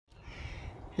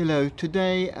Hello,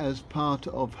 today as part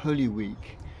of Holy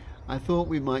Week I thought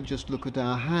we might just look at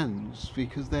our hands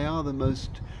because they are the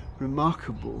most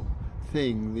remarkable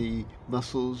thing, the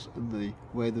muscles and the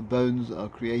way the bones are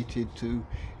created to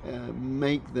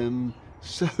make them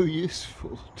so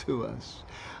useful to us.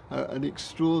 An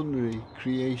extraordinary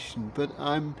creation, but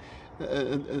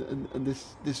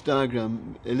this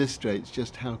diagram illustrates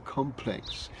just how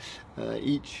complex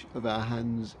each of our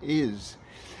hands is.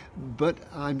 But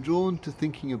I'm drawn to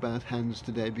thinking about hands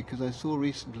today because I saw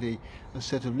recently a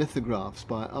set of lithographs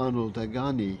by Arnold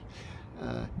Dagany.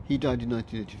 He died in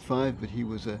 1985, but he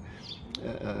was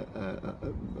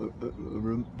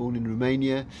born in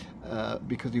Romania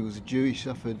because he was a Jew. He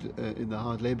suffered in the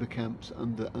hard labour camps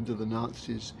under the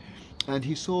Nazis, and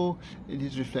he saw in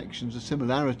his reflections a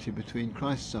similarity between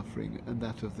Christ's suffering and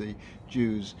that of the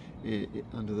Jews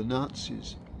under the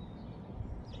Nazis.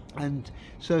 And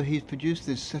so he's produced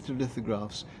this set of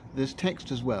lithographs. There's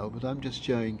text as well, but I'm just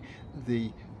showing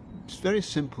the very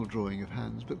simple drawing of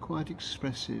hands, but quite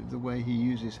expressive, the way he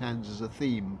uses hands as a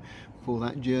theme for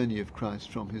that journey of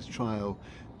Christ from his trial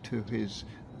to his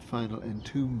final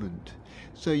entombment.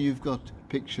 So you've got a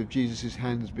picture of Jesus'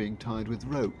 hands being tied with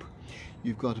rope.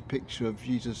 You've got a picture of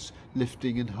Jesus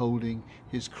lifting and holding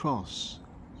his cross.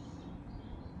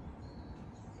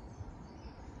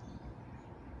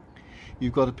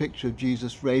 You've got a picture of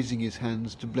Jesus raising his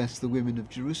hands to bless the women of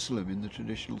Jerusalem in the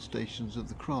traditional Stations of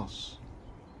the Cross.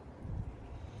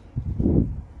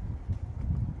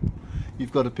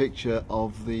 You've got a picture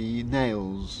of the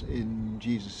nails in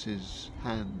Jesus'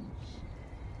 hands.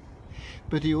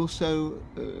 But he also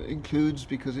includes,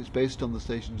 because it's based on the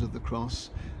Stations of the Cross,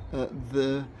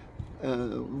 the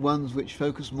ones which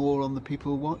focus more on the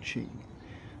people watching.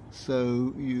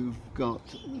 So you've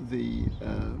got the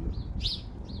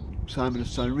Simon of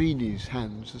Cyrene's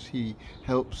hands as he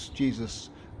helps Jesus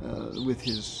with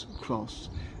his cross,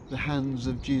 the hands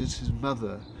of Jesus'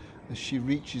 mother as she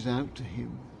reaches out to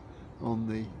him on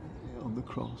the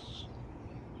cross,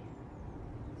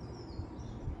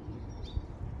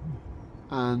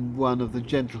 and one of the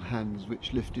gentle hands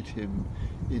which lifted him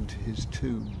into his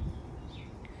tomb.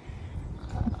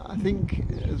 I think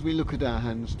as we look at our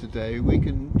hands today, we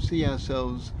can see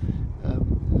ourselves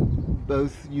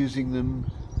both using them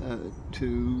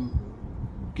to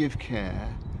give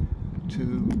care,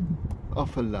 to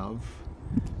offer love,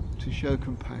 to show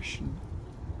compassion.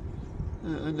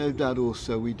 And no doubt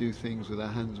also we do things with our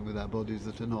hands and with our bodies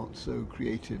that are not so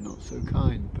creative, not so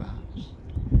kind perhaps.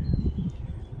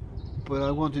 But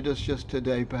I wanted us just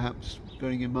today, perhaps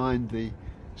bearing in mind the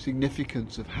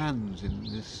significance of hands in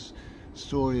this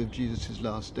story of Jesus'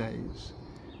 last days,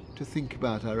 to think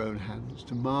about our own hands,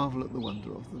 to marvel at the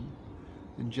wonder of them,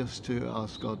 and just to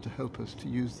ask God to help us to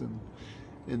use them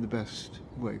in the best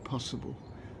way possible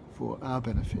for our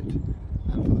benefit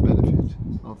and for the benefit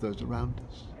of those around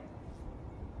us.